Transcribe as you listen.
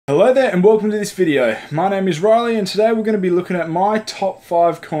Hello there and welcome to this video. My name is Riley and today we're going to be looking at my top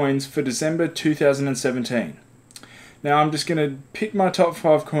 5 coins for December 2017. Now I'm just going to pick my top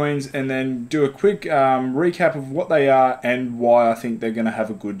 5 coins and then do a quick recap of what they are and why I think they're going to have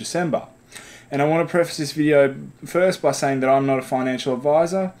a good December. And I want to preface this video first by saying that I'm not a financial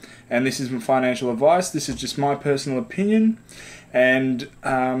advisor and this isn't financial advice. This is just my personal opinion and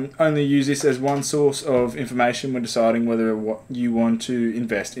only use this as one source of information when deciding whether you want to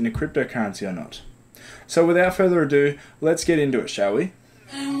invest in a cryptocurrency or not. So without further ado, let's get into it, shall we?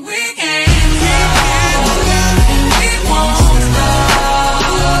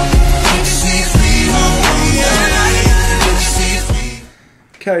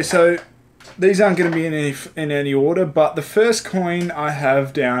 Okay, so these aren't going to be in any order, but the first coin I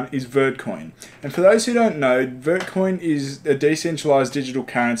have down is Vertcoin. And for those who don't know, Vertcoin is a decentralized digital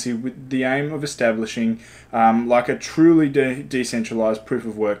currency with the aim of establishing like a truly decentralized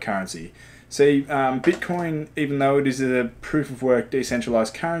proof-of-work currency. See, Bitcoin, even though it is a proof-of-work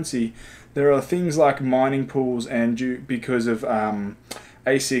decentralized currency, there are things like mining pools and because of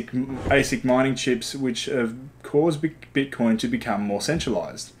ASIC mining chips which have caused Bitcoin to become more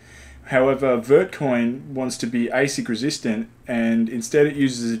centralized. However, Vertcoin wants to be ASIC resistant and instead it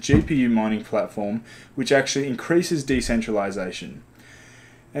uses a GPU mining platform which actually increases decentralization.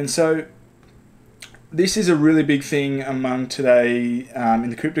 And so this is a really big thing among today in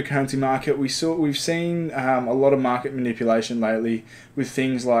the cryptocurrency market. We've seen a lot of market manipulation lately with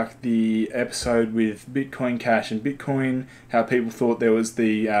things like the episode with Bitcoin Cash and Bitcoin, how people thought there was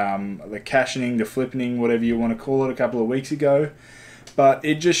the cashing, the flipping, whatever you want to call it, a couple of weeks ago. But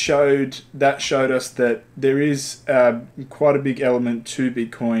it just showed us that there is quite a big element to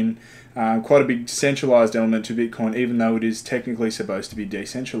Bitcoin, quite a big centralized element to Bitcoin, even though it is technically supposed to be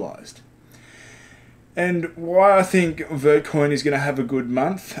decentralized. And why I think Vertcoin is going to have a good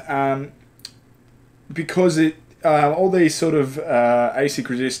month, because all these sort of ASIC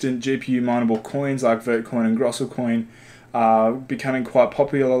resistant GPU mineable coins like Vertcoin and Grosselcoin are becoming quite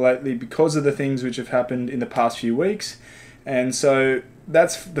popular lately because of the things which have happened in the past few weeks. And so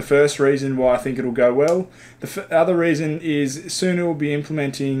that's the first reason why I think it'll go well. The other reason is soon it will be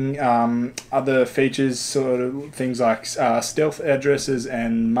implementing other features, sort of things like stealth addresses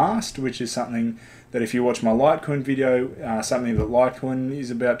and MAST, which is something that if you watch my Litecoin video, something that Litecoin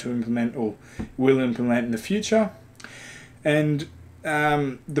is about to implement or will implement in the future. And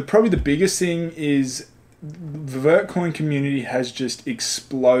probably the biggest thing is the Vertcoin community has just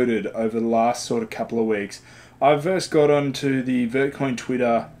exploded over the last sort of couple of weeks. I first got onto the Vertcoin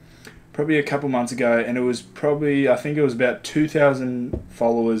Twitter probably a couple months ago, and it was probably, I think it was about 2,000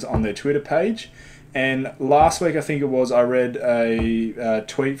 followers on their Twitter page. And last week, I think it was, I read a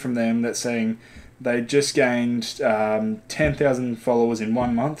tweet from them that's saying they just gained 10,000 followers in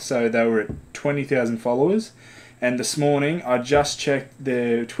 1 month, so they were at 20,000 followers. And this morning, I just checked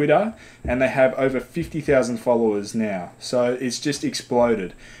their Twitter, and they have over 50,000 followers now. So it's just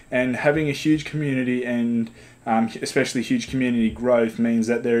exploded. And having a huge community and especially huge community growth means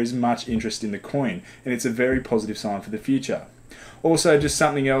that there is much interest in the coin, and it's a very positive sign for the future. Also, just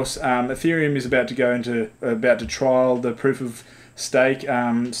something else, Ethereum is about to trial the proof of stake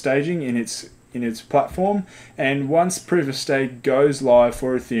staging in its platform, and once proof of stake goes live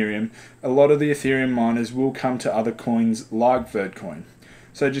for Ethereum, a lot of the Ethereum miners will come to other coins like Vertcoin.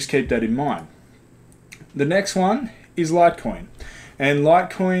 So just keep that in mind. The next one is Litecoin, and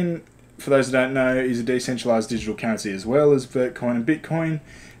Litecoin, for those who don't know, is a decentralized digital currency as well as Vertcoin and Bitcoin,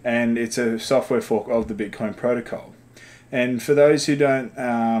 and it's a software fork of the Bitcoin protocol. And for those who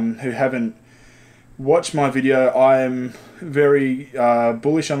haven't watched my video, I am very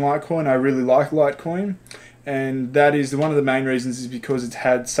bullish on Litecoin. I really like Litecoin, and that is one of the main reasons is because it's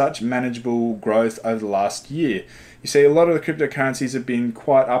had such manageable growth over the last year. You see, a lot of the cryptocurrencies have been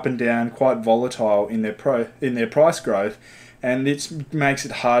quite up and down, quite volatile in their price growth, and it makes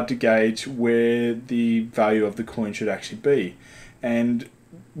it hard to gauge where the value of the coin should actually be. And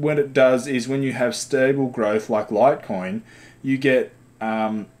what it does is when you have stable growth like Litecoin, you get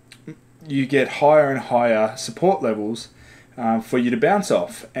higher and higher support levels for you to bounce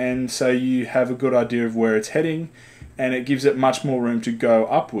off, and so you have a good idea of where it's heading, and it gives it much more room to go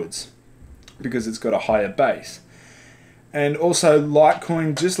upwards because it's got a higher base. And also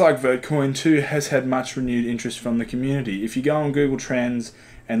Litecoin, just like Vertcoin too, has had much renewed interest from the community. If you go on Google Trends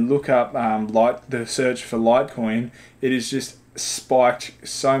and look up the search for Litecoin, it is just spiked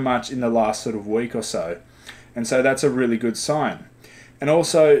so much in the last sort of week or so, and so that's a really good sign. And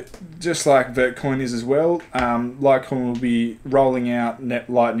also, just like Vertcoin is as well, Litecoin will be rolling out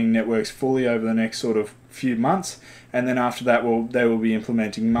Lightning networks fully over the next sort of few months, and then after that, they will be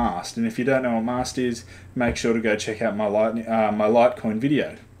implementing Mast. And if you don't know what Mast is, make sure to go check out my Litecoin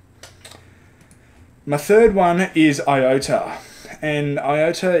video. My third one is IOTA. And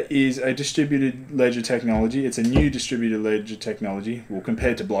IOTA is a distributed ledger technology. It's a new distributed ledger technology, well,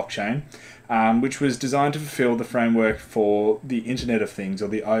 compared to blockchain, which was designed to fulfill the framework for the Internet of Things, or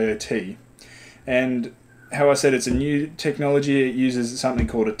the IoT. And how I said it's a new technology, it uses something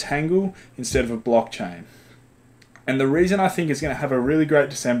called a tangle instead of a blockchain. And the reason I think it's going to have a really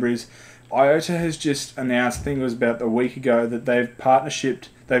great December is IOTA has just announced, I think it was about a week ago, that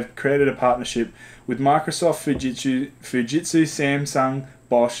they've created a partnership with Microsoft, Fujitsu, Samsung,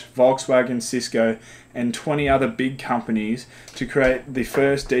 Bosch, Volkswagen, Cisco, and 20 other big companies to create the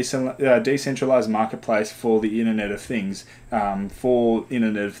first decentralized marketplace for the Internet of Things, for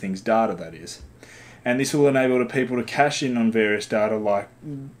Internet of Things data, that is. And this will enable people to cash in on various data like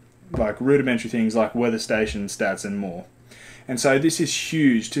rudimentary things like weather station stats and more. And so this is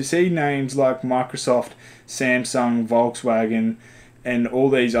huge. To see names like Microsoft, Samsung, Volkswagen, and all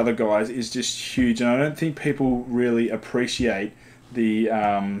these other guys is just huge. And I don't think people really appreciate the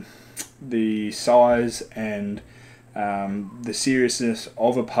size and the seriousness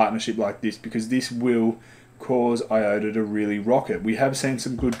of a partnership like this, because this will cause IOTA to really rocket. We have seen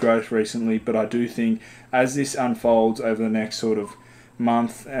some good growth recently, but I do think as this unfolds over the next sort of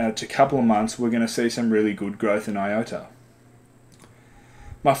month to couple of months, we're going to see some really good growth in IOTA.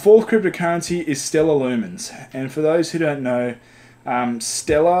 My fourth cryptocurrency is Stellar Lumens, and for those who don't know,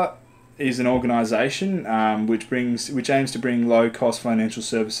 Stellar is an organisation which aims to bring low-cost financial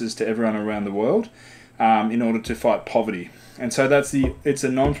services to everyone around the world in order to fight poverty. And so it's a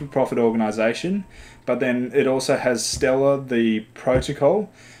non-for-profit organisation, but then it also has Stellar, the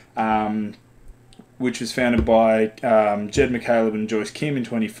protocol, which was founded by Jed McCaleb and Joyce Kim in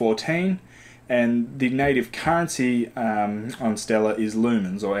 2014. And the native currency on Stellar is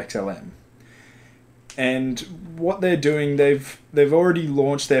Lumens, or XLM. And what they're doing, they've already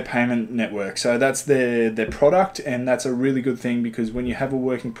launched their payment network. So that's their product, and that's a really good thing, because when you have a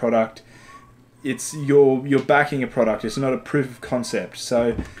working product, you're backing a product. It's not a proof of concept.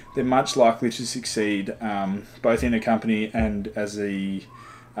 So they're much likely to succeed both in a company and as a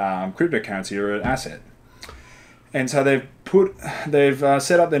cryptocurrency or an asset. And so they've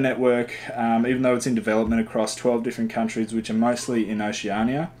set up their network, even though it's in development, across 12 different countries, which are mostly in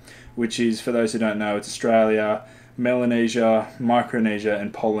Oceania, which is, for those who don't know, it's Australia, Melanesia, Micronesia,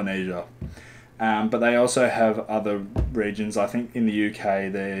 and Polynesia. But they also have other regions. I think in the UK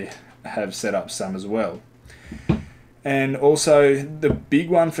they have set up some as well. And also the big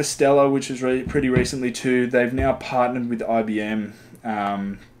one for Stellar, which was pretty recently too, they've now partnered with IBM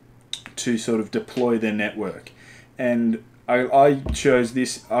to sort of deploy their network. And I chose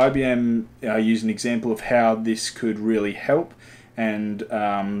this. IBM used an example of how this could really help and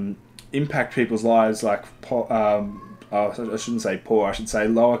impact people's lives, like I shouldn't say poor, I should say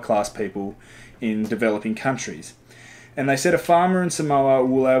lower class people in developing countries. And they said a farmer in Samoa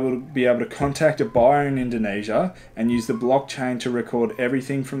will be able to contact a buyer in Indonesia and use the blockchain to record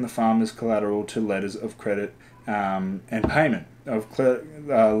everything from the farmer's collateral to letters of credit and payment,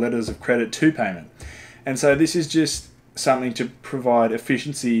 letters of credit to payment. And so this is just something to provide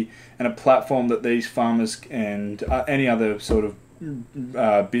efficiency and a platform that these farmers and any other sort of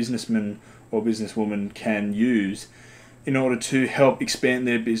businessman or businesswoman can use in order to help expand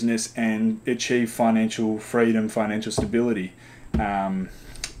their business and achieve financial freedom, financial stability,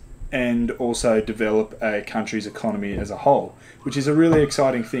 and also develop a country's economy as a whole, which is a really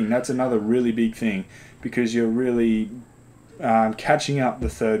exciting thing. That's another really big thing, because you're really catching up the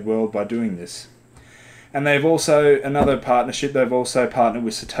third world by doing this. And they've also, another partnership, they've also partnered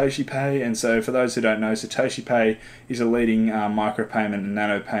with Satoshi Pay. And so for those who don't know, Satoshi Pay is a leading micropayment and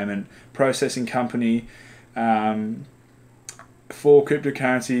nanopayment processing company for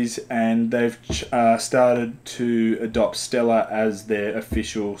cryptocurrencies, and they've started to adopt Stellar as their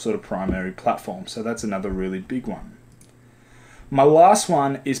official sort of primary platform. So that's another really big one. My last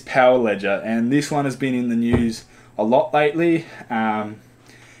one is Powerledger, and this one has been in the news a lot lately.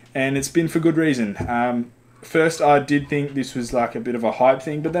 And it's been for good reason. First, I did think this was like a bit of a hype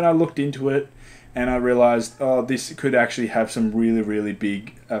thing, but then I looked into it and I realized, oh, this could actually have some really, really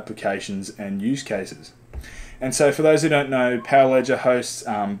big applications and use cases. And so for those who don't know, Powerledger hosts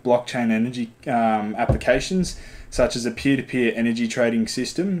blockchain energy applications, such as a peer-to-peer energy trading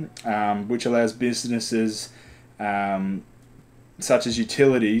system, which allows businesses, such as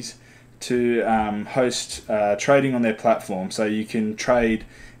utilities, to host trading on their platform, so you can trade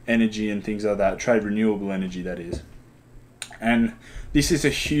energy and things like that, trade renewable energy, that is. And this is a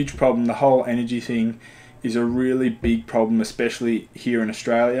huge problem. The whole energy thing is a really big problem, especially here in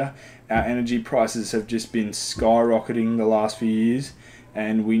Australia. Our energy prices have just been skyrocketing the last few years,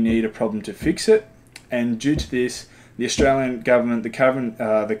 and we need a problem to fix it. And due to this, the Australian government, the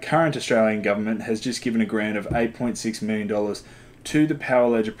current Australian government, has just given a grant of $8.6 million to the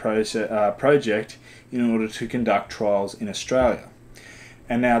Powerledger project in order to conduct trials in Australia.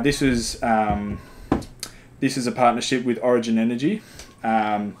 And now this is a partnership with Origin Energy,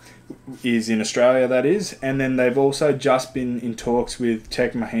 is in Australia, that is, and then they've also just been in talks with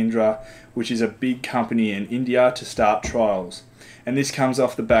Tech Mahindra, which is a big company in India, to start trials. And this comes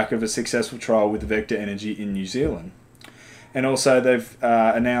off the back of a successful trial with Vector Energy in New Zealand. And also they've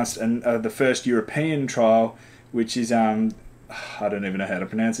announced the first European trial, which is, I don't even know how to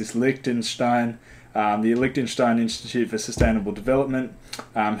pronounce this, Liechtenstein, the Liechtenstein Institute for Sustainable Development,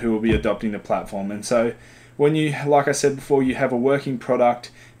 who will be adopting the platform. And so when you, like I said before, you have a working product,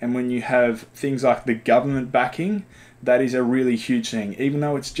 and when you have things like the government backing, that is a really huge thing. Even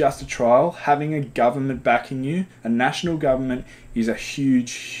though it's just a trial, having a government backing you, a national government, is a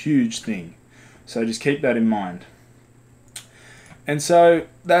huge, huge thing. So just keep that in mind. And so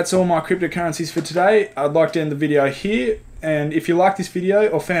that's all my cryptocurrencies for today. I'd like to end the video here. And if you like this video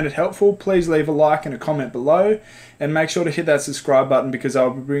or found it helpful, please leave a like and a comment below, and make sure to hit that subscribe button, because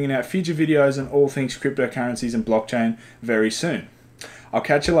I'll be bringing out future videos on all things cryptocurrencies and blockchain very soon. I'll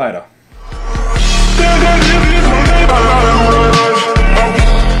catch you later.